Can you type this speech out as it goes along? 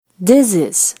This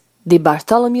is the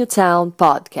Bartholomew Town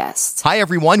Podcast. Hi,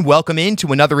 everyone. Welcome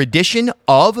into another edition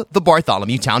of the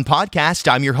Bartholomew Town Podcast.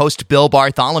 I'm your host, Bill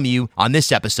Bartholomew. On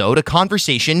this episode, a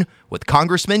conversation with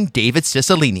Congressman David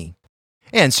Cicilline.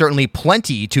 And certainly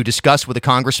plenty to discuss with the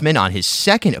congressman on his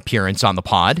second appearance on the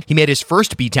pod. He made his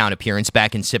first B-Town appearance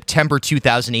back in September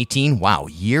 2018. Wow,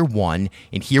 year one.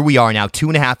 And here we are now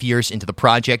 2.5 years into the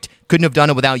project. Couldn't have done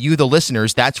it without you, the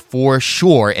listeners, that's for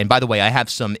sure. And by the way, I have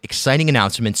some exciting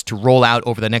announcements to roll out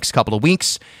over the next couple of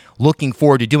weeks. Looking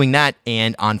forward to doing that.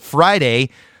 And on Friday,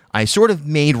 I sort of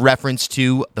made reference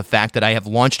to the fact that I have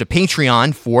launched a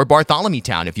Patreon for Bartholomew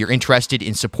Town. If you're interested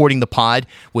in supporting the pod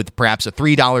with perhaps a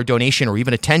 $3 donation or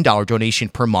even a $10 donation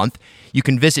per month, you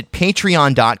can visit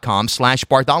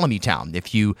patreon.com/BartholomewTown.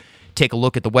 If you take a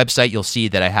look at the website, you'll see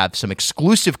that I have some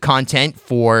exclusive content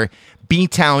for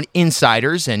B-Town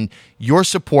insiders, and your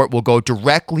support will go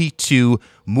directly to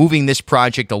moving this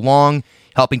project along,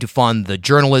 helping to fund the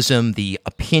journalism, the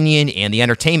opinion, and the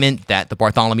entertainment that the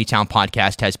Bartholomew Town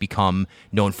podcast has become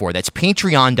known for. That's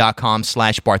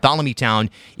patreon.com/BartholomewTown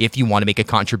if you want to make a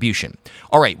contribution.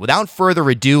 All right, without further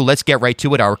ado, let's get right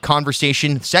to it. Our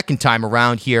conversation, second time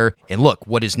around here. And look,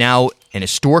 what is now an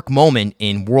historic moment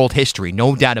in world history,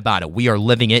 no doubt about it. We are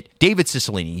living it. David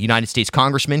Cicilline, United States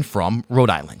Congressman from Rhode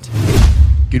Island.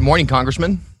 Good morning,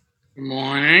 Congressman. Good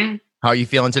morning. How are you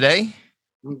feeling today?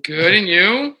 I'm good, and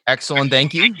you? Excellent,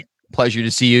 thank you. Pleasure to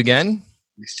see you again.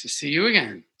 Nice to see you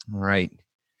again. All right.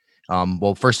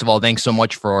 Well, first of all, thanks so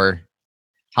much for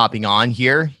hopping on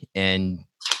here. And,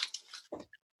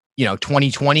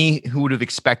 2020, who would have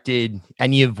expected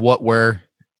any of what we're,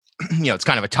 it's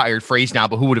kind of a tired phrase now,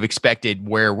 but who would have expected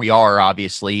where we are,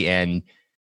 obviously. And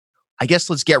I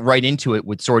guess let's get right into it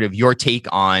with sort of your take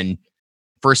on,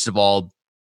 first of all,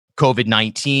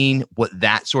 COVID-19, what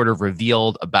that sort of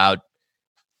revealed about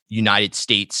United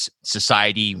States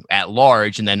society at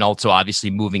large, and then also obviously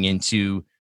moving into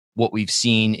what we've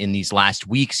seen in these last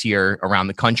weeks here around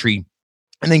the country,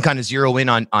 and then kind of zero in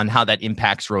on how that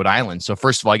impacts Rhode Island. So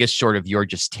first of all, I guess sort of your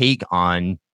just take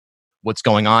on what's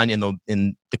going on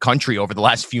in the country over the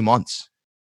last few months.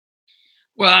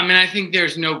 Well, I think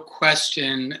there's no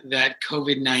question that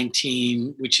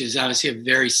COVID-19, which is obviously a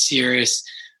very serious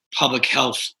public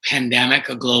health pandemic,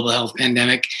 a global health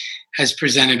pandemic, has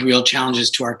presented real challenges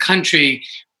to our country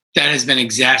that has been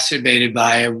exacerbated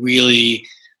by a really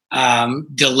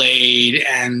delayed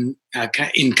and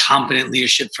incompetent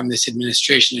leadership from this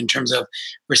administration in terms of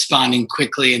responding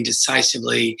quickly and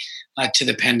decisively to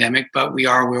the pandemic. But we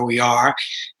are where we are.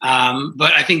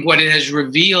 But I think what it has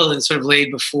revealed and sort of laid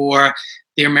before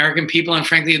the American people and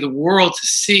frankly the world to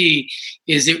see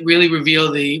is it really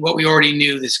revealed what we already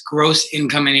knew, this gross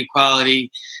income inequality,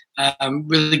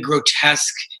 really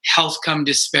grotesque health outcome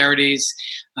disparities,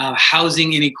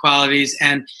 housing inequalities,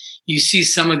 and you see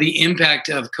some of the impact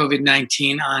of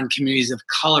COVID-19 on communities of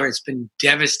color. It's been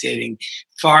devastating,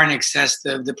 far in excess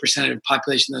of the percentage of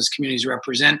population those communities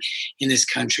represent in this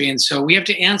country. And so we have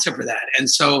to answer for that. And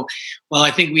so, while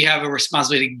I think we have a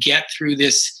responsibility to get through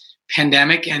this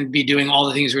pandemic and be doing all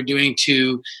the things we're doing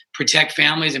to protect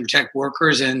families and protect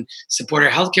workers and support our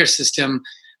healthcare system,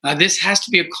 this has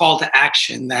to be a call to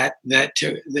action that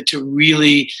to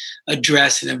really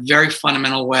address in a very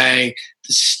fundamental way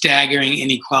the staggering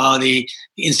inequality,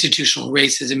 the institutional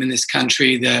racism in this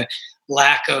country, the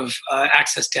lack of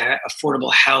access to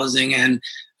affordable housing and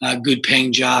good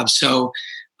paying jobs. So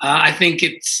I think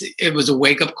it was a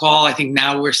wake up call. I think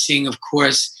now we're seeing, of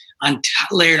course,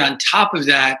 layered on top of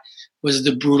that was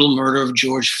the brutal murder of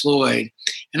George Floyd.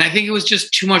 And I think it was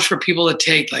just too much for people to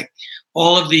take, like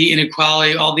all of the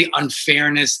inequality, all the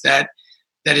unfairness that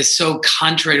is so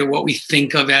contrary to what we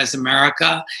think of as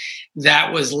America,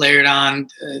 that was layered on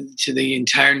to the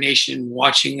entire nation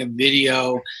watching a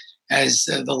video as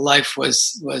the life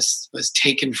was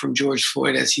taken from George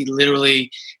Floyd, as he literally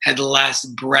had the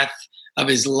last breath of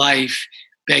his life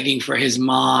begging for his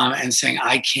mom and saying,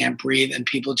 "I can't breathe." And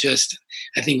people just,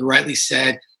 I think rightly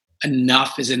said,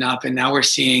 enough is enough. And now we're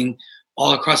seeing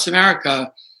all across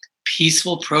America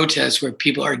peaceful protests where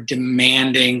people are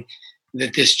demanding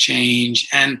that this change.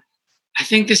 And I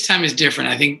think this time is different.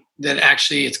 I think that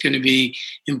actually it's going to be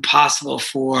impossible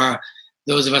for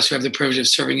those of us who have the privilege of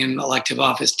serving in elective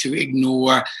office to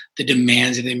ignore the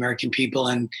demands of the American people.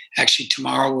 And actually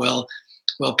tomorrow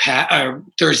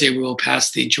Thursday we will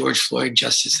pass the George Floyd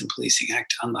Justice and Policing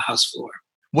Act on the House floor.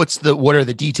 What are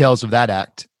the details of that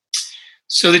act?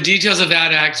 So the details of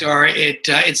that act are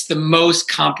it's the most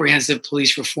comprehensive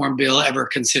police reform bill ever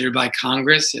considered by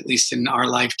Congress, at least in our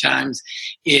lifetimes.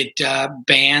 It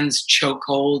bans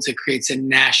chokeholds. It creates a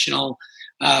national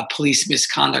police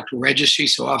misconduct registry,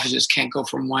 so officers can't go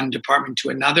from one department to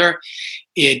another.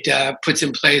 It puts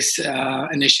in place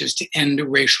initiatives to end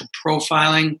racial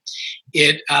profiling.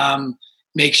 It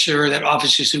makes sure that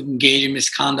officers who engage in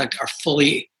misconduct are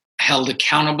fully held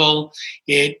accountable.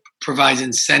 It provides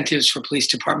incentives for police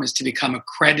departments to become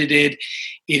accredited.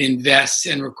 It invests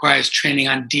and requires training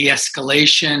on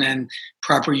de-escalation and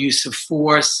proper use of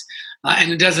force.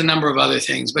 And it does a number of other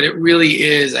things. But it really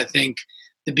is, I think,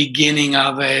 the beginning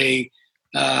of a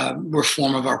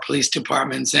reform of our police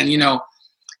departments. And,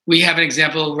 we have an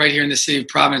example right here in the city of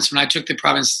Providence. When I took the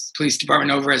Providence Police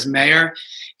Department over as mayor,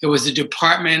 it was a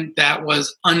department that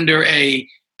was under a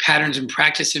patterns and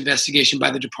practice investigation by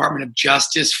the Department of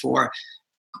Justice for,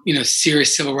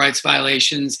 serious civil rights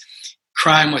violations.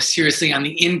 Crime was seriously on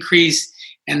the increase,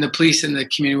 and the police and the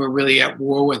community were really at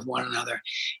war with one another.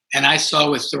 And I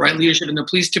saw, with the right leadership in the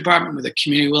police department, with a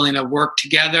community willing to work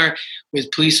together,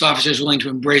 with police officers willing to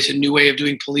embrace a new way of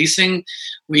doing policing,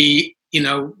 we,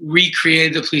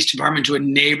 recreated the police department to a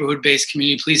neighborhood-based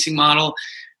community policing model,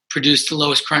 produced the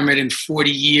lowest crime rate in 40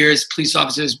 years. Police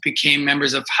officers became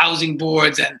members of housing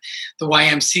boards and the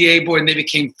YMCA board, and they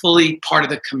became fully part of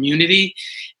the community.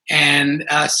 And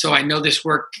so I know this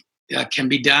work can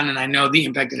be done, and I know the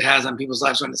impact it has on people's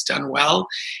lives when it's done well.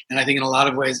 And I think in a lot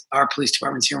of ways, our police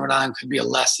departments here in Rhode Island could be a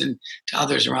lesson to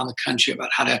others around the country about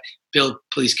how to build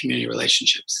police-community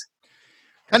relationships.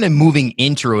 Kind of moving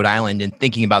into Rhode Island and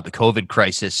thinking about the COVID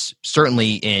crisis,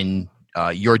 certainly in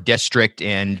your district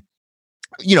and,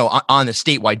 on a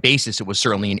statewide basis, it was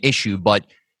certainly an issue, but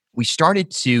we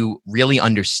started to really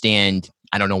understand,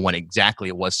 I don't know when exactly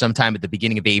it was, sometime at the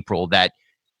beginning of April, that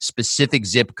specific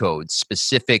zip codes,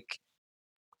 specific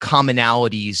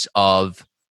commonalities of,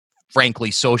 frankly,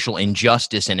 social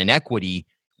injustice and inequity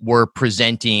were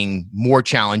presenting more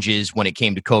challenges when it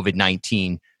came to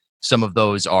COVID-19. Some of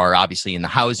those are obviously in the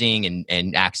housing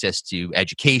and access to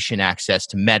education, access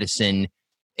to medicine.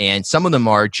 And some of them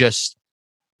are just,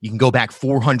 you can go back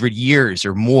 400 years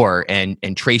or more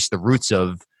and trace the roots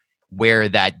of where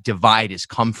that divide has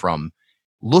come from.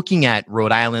 Looking at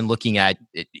Rhode Island, looking at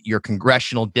your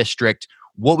congressional district,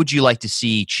 what would you like to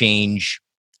see change,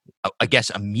 I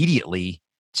guess, immediately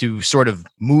to sort of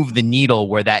move the needle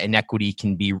where that inequity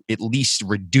can be at least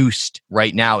reduced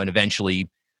right now and eventually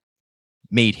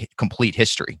made complete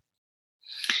history?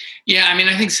 Yeah,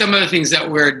 I think some of the things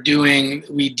that we're doing,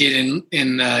 we did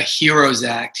in the HEROES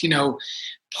Act.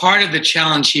 Part of the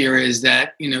challenge here is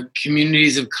that,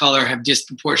 communities of color have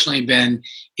disproportionately been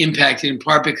impacted, in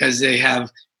part because they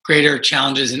have greater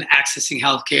challenges in accessing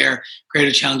healthcare,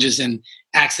 greater challenges in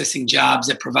accessing jobs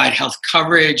that provide health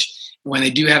coverage. When they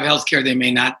do have healthcare, they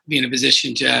may not be in a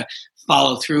position to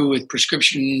follow through with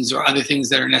prescriptions or other things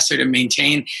that are necessary to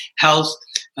maintain health.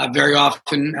 Very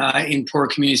often in poor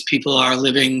communities, people are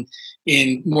living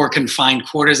in more confined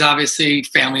quarters, obviously,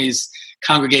 families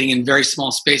congregating in very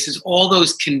small spaces, all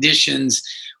those conditions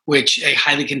which a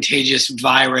highly contagious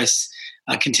virus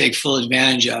can take full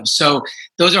advantage of. So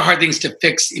those are hard things to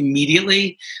fix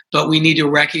immediately, but we need to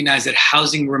recognize that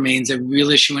housing remains a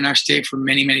real issue in our state for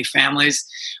many, many families.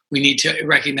 We need to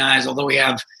recognize, although we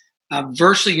have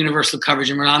virtually universal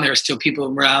coverage in Rhode Island, there are still people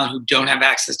in Rhode Island who don't have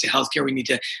access to healthcare. We need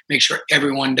to make sure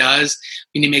everyone does.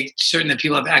 We need to make certain that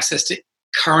people have access to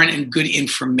current and good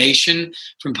information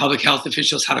from public health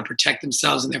officials, how to protect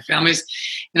themselves and their families.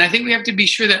 And I think we have to be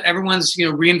sure that everyone's,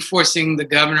 reinforcing the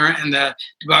governor and the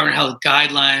Department of Health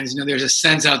guidelines. There's a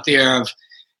sense out there of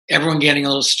everyone getting a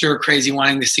little stir crazy,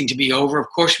 wanting this thing to be over. Of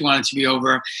course we want it to be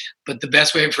over, but the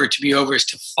best way for it to be over is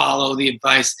to follow the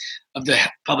advice of the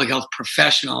public health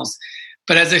professionals.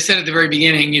 But as I said at the very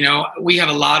beginning, we have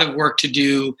a lot of work to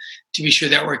do to be sure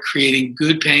that we're creating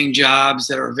good paying jobs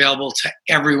that are available to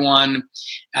everyone,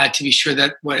 to be sure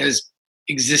that what has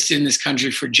existed in this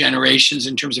country for generations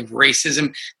in terms of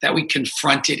racism, that we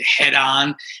confront it head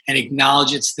on and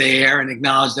acknowledge it's there, and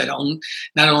acknowledge that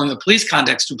not only in the police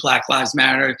context do Black Lives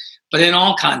Matter, but in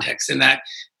all contexts, and that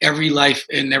every life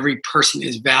and every person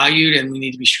is valued. And we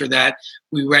need to be sure that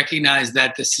we recognize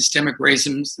that the systemic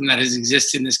racism that has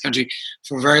existed in this country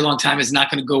for a very long time is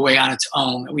not going to go away on its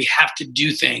own. We have to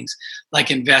do things like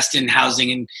invest in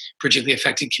housing in particularly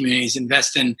affected communities,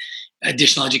 invest in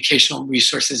additional educational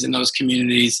resources in those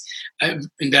communities,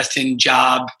 invest in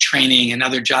job training and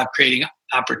other job creating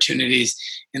opportunities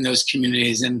in those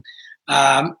communities. And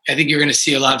I think you're going to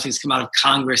see a lot of things come out of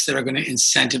Congress that are going to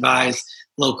incentivize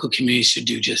local communities to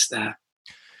do just that.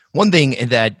 One thing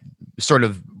that sort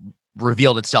of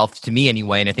revealed itself to me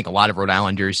anyway, and I think a lot of Rhode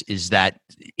Islanders, is that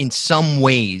in some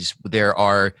ways there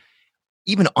are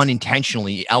even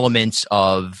unintentionally elements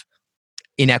of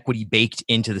inequity baked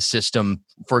into the system.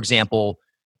 For example,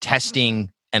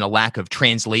 testing and a lack of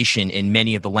translation in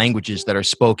many of the languages that are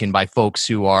spoken by folks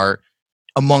who are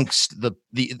amongst the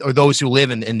or those who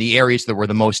live in the areas that were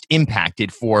the most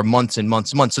impacted for months and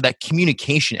months and months. So that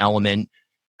communication element,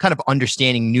 kind of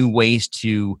understanding new ways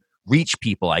to reach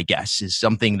people, I guess, is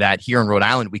something that here in Rhode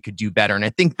Island we could do better. And I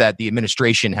think that the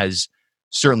administration has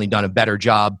certainly done a better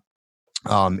job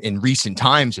in recent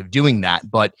times of doing that.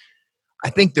 But I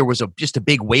think there was just a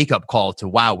big wake-up call to,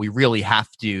 wow, we really have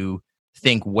to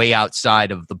think way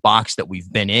outside of the box that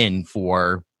we've been in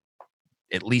for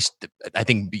at least, I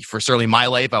think, for certainly my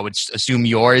life, I would assume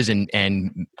yours, and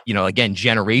again,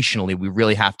 generationally, we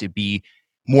really have to be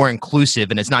more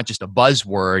inclusive. And it's not just a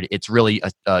buzzword; it's really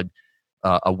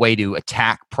a way to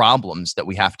attack problems that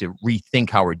we have to rethink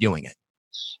how we're doing it.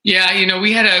 Yeah,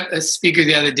 we had a speaker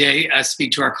the other day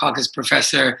speak to our caucus,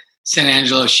 Professor San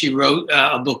Angelo. She wrote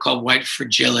a book called White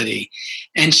Fragility,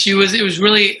 and it was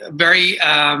really a very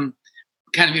kind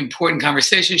of important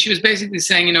conversation. She was basically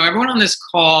saying, everyone on this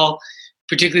call,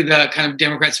 particularly the kind of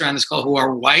Democrats around this call who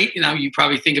are white, you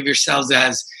probably think of yourselves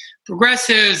as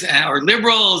progressives or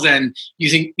liberals, and you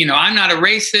think, I'm not a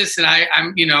racist, and I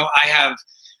have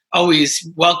always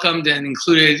welcomed and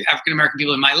included African-American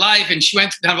people in my life. And she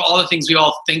went through kind of all the things we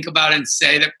all think about and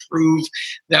say that prove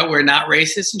that we're not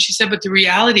racist. And she said, but the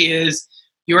reality is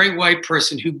you're a white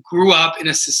person who grew up in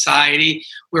a society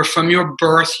where from your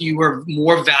birth you were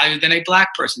more valued than a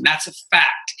black person. That's a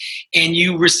fact. And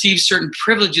you receive certain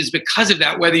privileges because of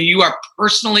that, whether you are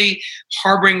personally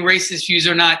harboring racist views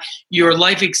or not. Your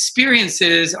life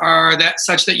experiences are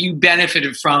such that you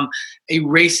benefited from a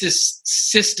racist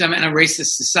system and a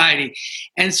racist society.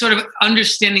 And sort of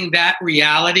understanding that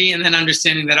reality, and then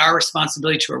understanding that our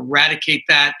responsibility to eradicate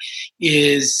that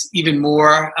is even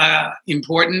more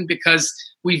important, because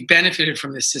we've benefited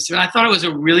from this system. And I thought it was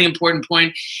a really important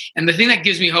point. And the thing that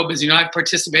gives me hope is, I've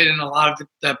participated in a lot of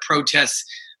the protests,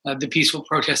 the peaceful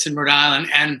protests in Rhode Island.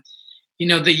 And,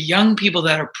 the young people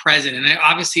that are present, and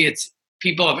obviously it's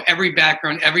people of every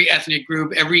background, every ethnic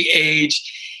group, every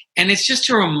age. And it's just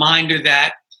a reminder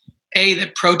that,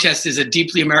 that protest is a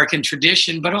deeply American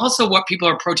tradition, but also what people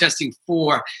are protesting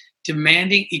for,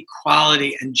 demanding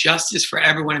equality and justice for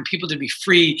everyone and people to be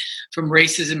free from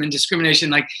racism and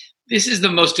discrimination. Like, this is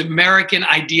the most American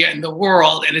idea in the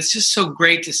world. And it's just so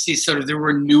great to see sort of the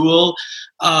renewal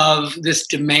of this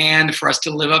demand for us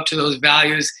to live up to those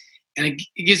values. And it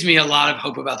gives me a lot of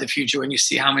hope about the future when you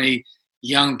see how many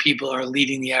young people are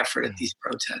leading the effort at these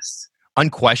protests.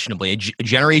 Unquestionably,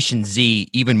 Generation Z,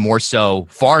 even more so,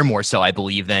 far more so, I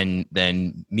believe, than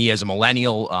me as a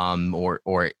millennial,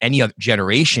 or any other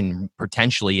generation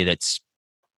potentially that's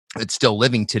still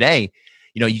living today.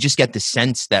 You just get the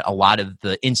sense that a lot of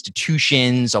the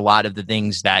institutions, a lot of the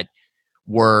things that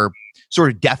were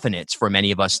sort of definites for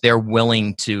many of us, they're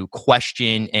willing to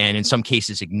question and in some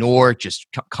cases ignore, just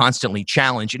constantly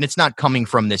challenge. And it's not coming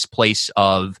from this place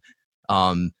of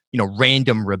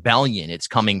random rebellion. It's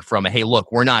coming from hey, look,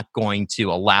 we're not going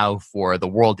to allow for the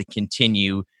world to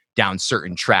continue down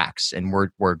certain tracks, and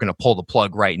we're going to pull the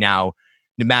plug right now,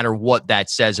 no matter what that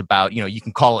says about, you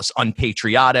can call us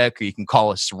unpatriotic, or you can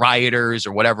call us rioters,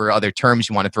 or whatever other terms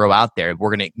you want to throw out there.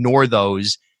 We're going to ignore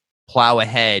those, plow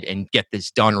ahead, and get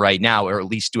this done right now, or at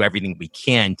least do everything we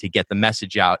can to get the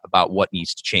message out about what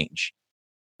needs to change.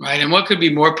 Right. And what could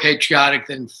be more patriotic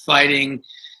than fighting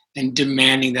and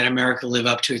demanding that America live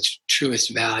up to its truest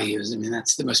values? I mean,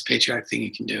 that's the most patriotic thing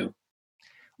you can do.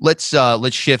 Let's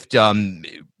shift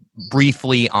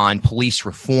briefly on police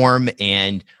reform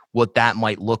and what that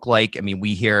might look like. I mean,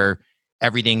 we hear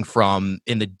everything from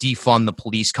in the defund the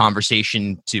police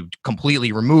conversation to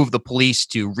completely remove the police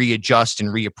to readjust and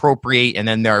reappropriate. And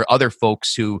then there are other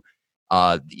folks who,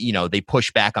 they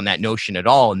push back on that notion at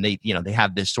all. And they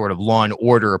have this sort of law and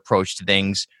order approach to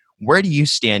things. Where do you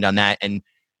stand on that? And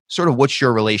sort of what's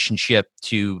your relationship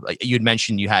to, you'd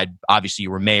mentioned you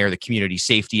were mayor, the Community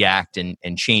Safety Act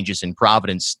and changes in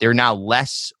Providence. There are now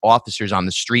less officers on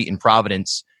the street in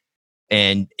Providence.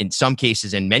 And in some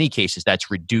cases, in many cases, that's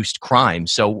reduced crime.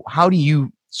 So how do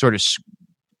you sort of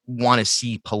want to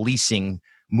see policing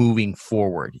moving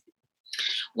forward?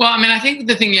 Well, I mean, I think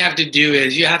the thing you have to do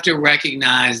is you have to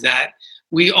recognize that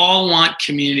we all want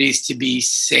communities to be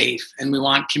safe, and we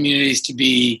want communities to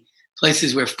be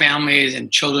places where families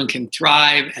and children can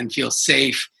thrive and feel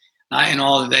safe in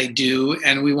all that they do.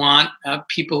 And we want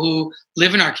people who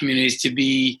live in our communities to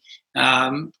be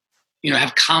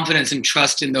have confidence and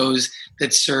trust in those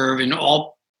that serve in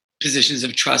all positions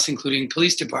of trust, including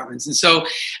police departments. And so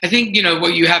I think,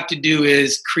 what you have to do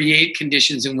is create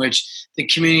conditions in which the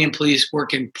community and police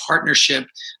work in partnership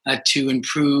to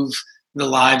improve the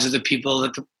lives of the people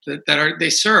that they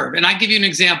serve. And I give you an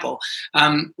example.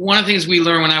 One of the things we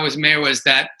learned when I was mayor was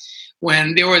that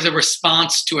when there was a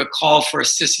response to a call for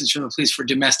assistance from the police for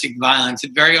domestic violence,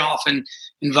 it very often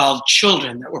involved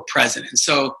children that were present. And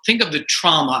so think of the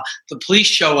trauma. The police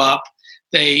show up,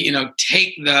 they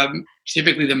take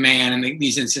typically the man in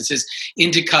these instances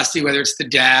into custody, whether it's the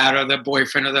dad or the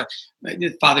boyfriend or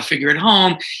the father figure at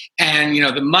home. And,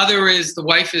 the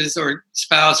wife is, or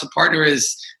spouse or partner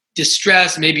is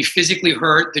distressed, maybe physically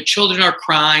hurt. The children are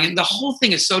crying, and the whole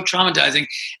thing is so traumatizing.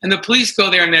 And the police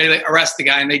go there and they arrest the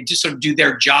guy, and they just sort of do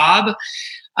their job.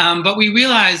 But we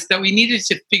realized that we needed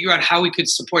to figure out how we could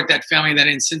support that family in that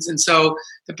instance. And so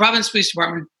the Providence Police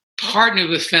Department partnered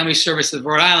with Family Services of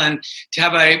Rhode Island to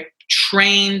have a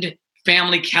trained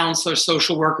family counselor,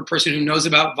 social worker, person who knows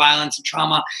about violence and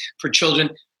trauma for children,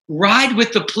 ride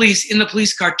with the police in the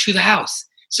police car to the house.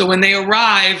 So when they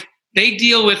arrive, they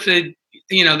deal with the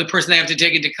person they have to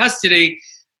take into custody.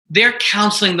 They're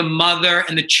counseling the mother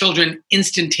and the children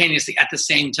instantaneously at the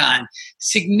same time,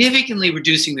 significantly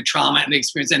reducing the trauma and the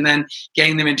experience, and then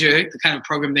getting them into the kind of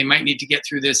program they might need to get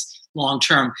through this long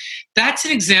term. That's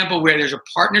an example where there's a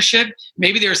partnership.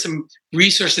 Maybe there are some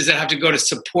resources that have to go to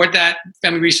support that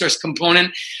family resource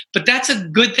component, but that's a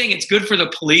good thing. It's good for the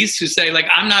police who say,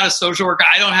 I'm not a social worker.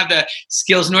 I don't have the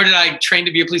skills, nor did I train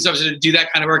to be a police officer to do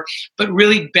that kind of work, but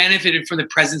really benefited from the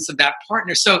presence of that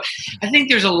partner. So I think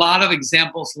there's a lot of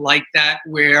examples like that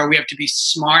where we have to be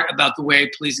smart about the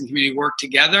way police and community work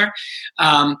together.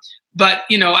 But,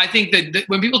 I think that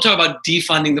when people talk about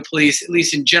defunding the police, at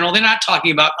least in general, they're not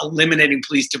talking about eliminating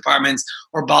police departments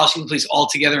or abolishing the police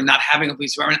altogether and not having a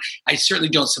police department. I certainly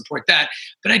don't support that.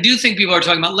 But I do think people are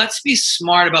talking about, let's be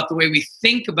smart about the way we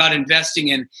think about investing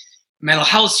in mental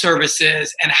health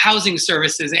services and housing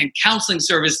services and counseling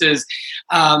services,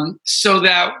 so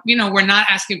that, we're not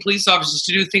asking police officers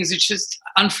to do things that's just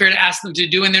unfair to ask them to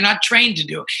do and they're not trained to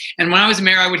do. And when I was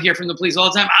mayor, I would hear from the police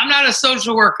all the time, I'm not a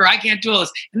social worker, I can't do all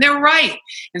this. And they're right.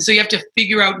 And so you have to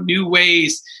figure out new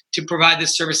ways to provide the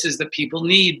services that people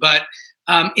need. But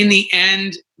in the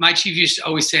end, my chief used to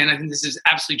always say, and I think this is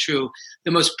absolutely true,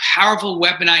 the most powerful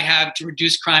weapon I have to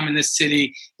reduce crime in this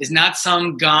city is not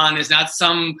some gun, is not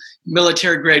some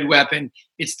military-grade weapon.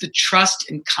 It's the trust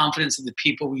and confidence of the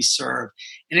people we serve.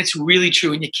 And it's really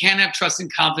true. And you can't have trust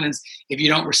and confidence if you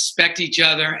don't respect each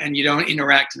other and you don't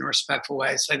interact in a respectful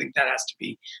way. So I think that has to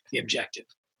be the objective.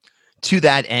 To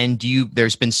that end,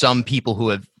 there's been some people who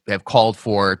have called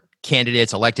for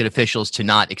candidates, elected officials to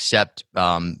not accept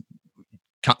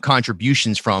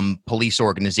contributions from police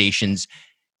organizations.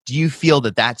 Do you feel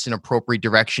that that's an appropriate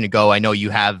direction to go? I know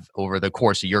you have, over the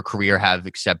course of your career, have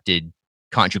accepted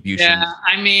contributions. Yeah,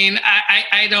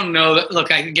 I don't know.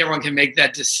 Look, I think everyone can make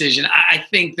that decision. I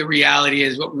think the reality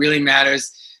is what really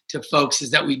matters to folks is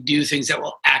that we do things that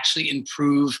will actually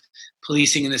improve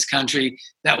policing in this country,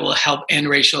 that will help end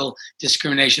racial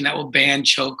discrimination, that will ban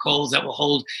chokeholds, that will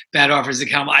hold bad officers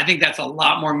accountable. I think that's a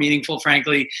lot more meaningful,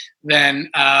 frankly, than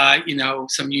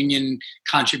some union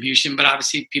contribution. But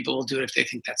obviously, people will do it if they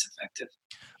think that's effective.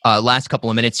 Last couple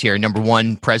of minutes here. Number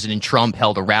one, President Trump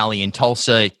held a rally in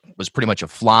Tulsa. It was pretty much a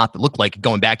flop. It looked like,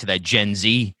 going back to that Gen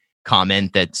Z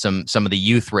comment, that some of the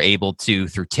youth were able to,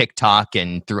 through TikTok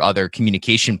and through other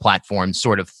communication platforms,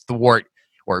 sort of thwart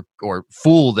or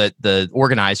fool the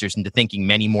organizers into thinking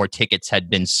many more tickets had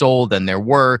been sold than there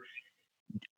were.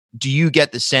 Do you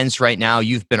get the sense right now,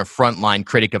 you've been a frontline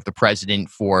critic of the president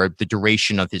for the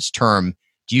duration of his term,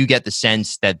 do you get the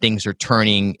sense that things are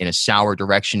turning in a sour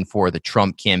direction for the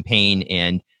Trump campaign?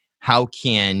 And how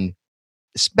can,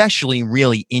 especially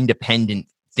really independent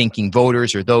thinking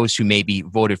voters, or those who maybe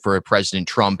voted for President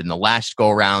Trump in the last go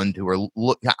around,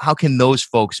 how can those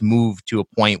folks move to a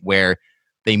point where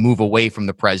they move away from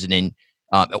the president?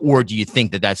 Or do you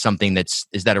think that that's something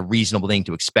is that a reasonable thing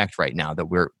to expect right now,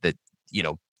 that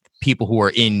people who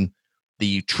are in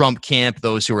the Trump camp,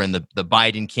 those who are in the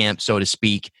Biden camp, so to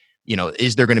speak,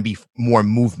 is there going to be more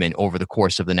movement over the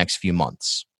course of the next few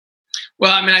months?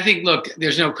 Well, I think, look,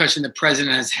 there's no question the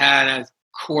president has had a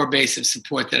core base of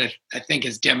support that I think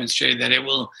has demonstrated that it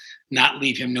will not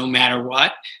leave him no matter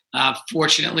what.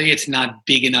 Fortunately, it's not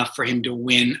big enough for him to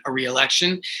win a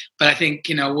re-election. But I think,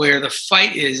 where the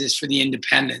fight is for the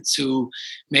independents who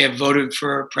may have voted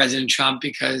for President Trump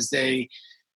because they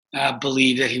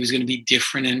believe that he was going to be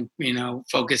different and,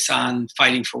 focus on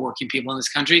fighting for working people in this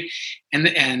country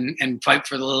and fight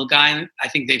for the little guy. And I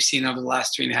think they've seen over the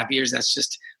last 3.5 years, that's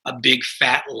just a big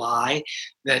fat lie,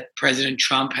 that President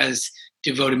Trump has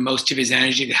devoted most of his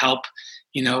energy to help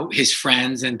his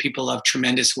friends and people of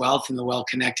tremendous wealth and the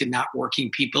well-connected, not working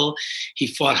people. He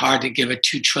fought hard to give a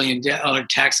 $2 trillion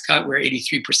tax cut, where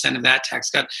 83% of that tax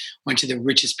cut went to the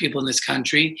richest people in this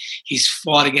country. He's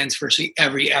fought against virtually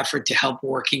every effort to help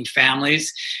working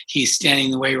families. He's standing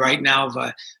in the way right now of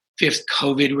a fifth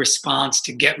COVID response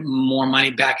to get more money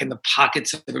back in the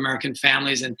pockets of American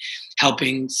families and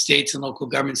helping states and local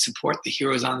governments support the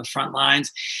heroes on the front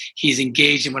lines. He's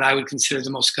engaged in what I would consider the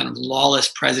most kind of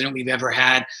lawless president we've ever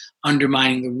had,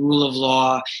 undermining the rule of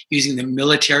law, using the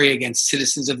military against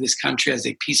citizens of this country as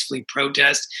they peacefully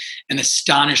protest, an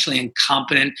astonishingly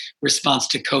incompetent response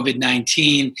to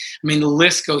COVID-19. I mean, the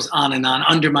list goes on and on,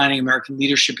 undermining American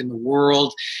leadership in the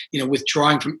world,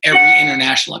 withdrawing from every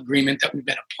international agreement that we've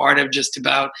been a part of, just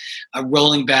about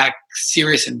rolling back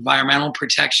serious environmental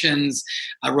protections,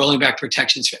 rolling back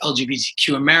protections for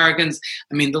LGBTQ Americans.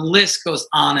 I mean, the list goes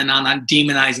on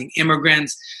demonizing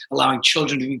immigrants, allowing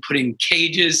children to be put in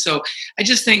cages. So I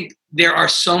just think there are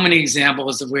so many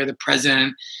examples of where the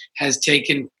president has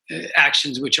taken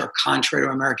actions which are contrary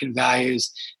to American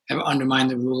values, have undermined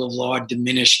the rule of law,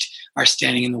 diminished our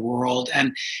standing in the world.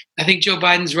 And I think Joe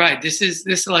Biden's right.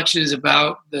 This election is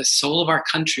about the soul of our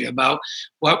country, about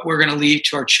what we're going to leave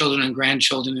to our children and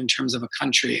grandchildren in terms of a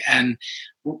country. And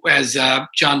as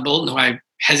John Bolton, who I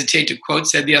hesitate to quote,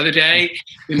 said the other day,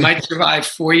 we might survive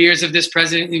 4 years of this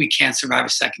president, and we can't survive a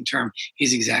second term.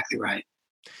 He's exactly right.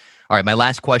 All right, my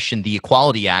last question: the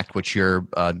Equality Act, which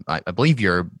I believe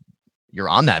you're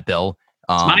on that bill.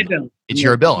 It's my bill. It's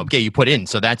your bill. Okay, you put in.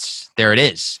 So there it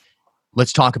is.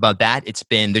 Let's talk about that.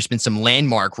 There's been some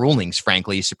landmark rulings,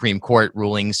 frankly, Supreme Court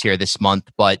rulings here this month,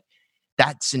 but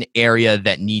that's an area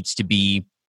that needs to be,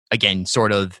 again,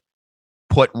 sort of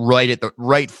put right at the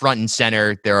right front and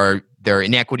center. There are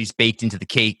inequities baked into the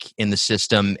cake in the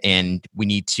system, and we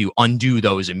need to undo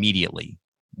those immediately.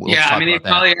 The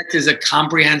Equality Act is a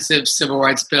comprehensive civil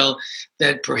rights bill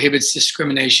that prohibits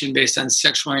discrimination based on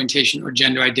sexual orientation or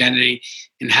gender identity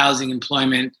in housing,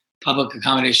 employment, public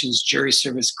accommodations, jury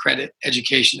service, credit,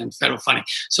 education, and federal funding.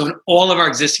 So in all of our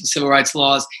existing civil rights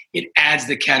laws, it adds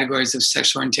the categories of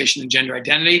sexual orientation and gender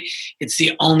identity. It's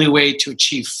the only way to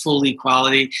achieve full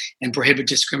equality and prohibit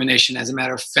discrimination as a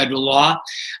matter of federal law.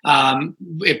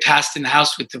 It passed in the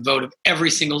House with the vote of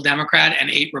every single Democrat and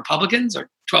 8 Republicans, or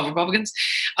 12 Republicans.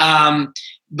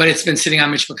 But it's been sitting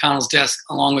on Mitch McConnell's desk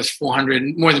along with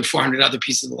more than 400 other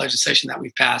pieces of legislation that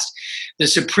we've passed. The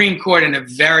Supreme Court, in a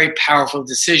very powerful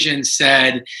decision,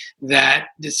 said that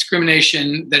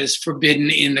discrimination that is forbidden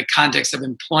in the context of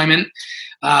employment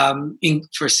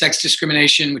for sex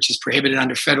discrimination, which is prohibited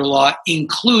under federal law,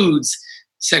 includes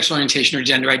sexual orientation or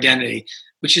gender identity,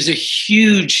 which is a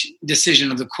huge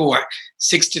decision of the court.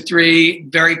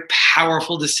 6-3, very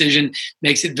powerful decision,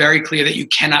 makes it very clear that you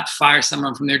cannot fire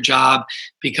someone from their job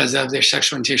because of their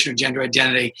sexual orientation or gender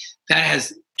identity. That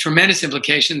has tremendous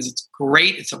implications. It's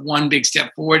great. It's one big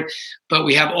step forward, but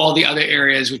we have all the other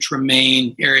areas which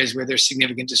remain areas where there's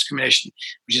significant discrimination,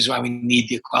 which is why we need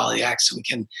the Equality Act so we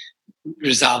can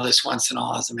resolve this once and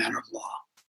all as a matter of law.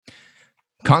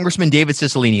 Congressman David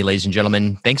Cicilline, ladies and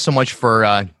gentlemen, thanks so much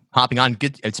for hopping on.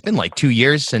 Good. It's been like 2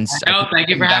 years since thank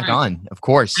you for having me on. Of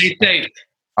course. Stay safe.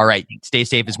 All right. Stay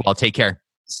safe as well. Take care.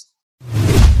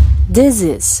 This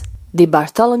is the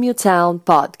Bartholomew Town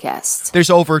Podcast. There's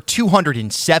over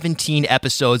 217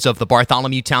 episodes of the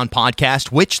Bartholomew Town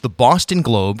Podcast, which the Boston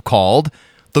Globe called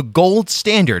the gold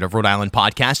standard of Rhode Island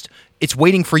podcast. It's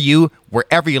waiting for you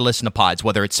wherever you listen to pods,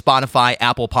 whether it's Spotify,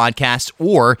 Apple Podcasts,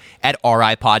 or at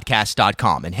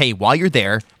ripodcast.com. And hey, while you're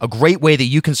there, a great way that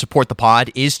you can support the pod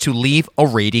is to leave a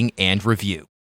rating and review.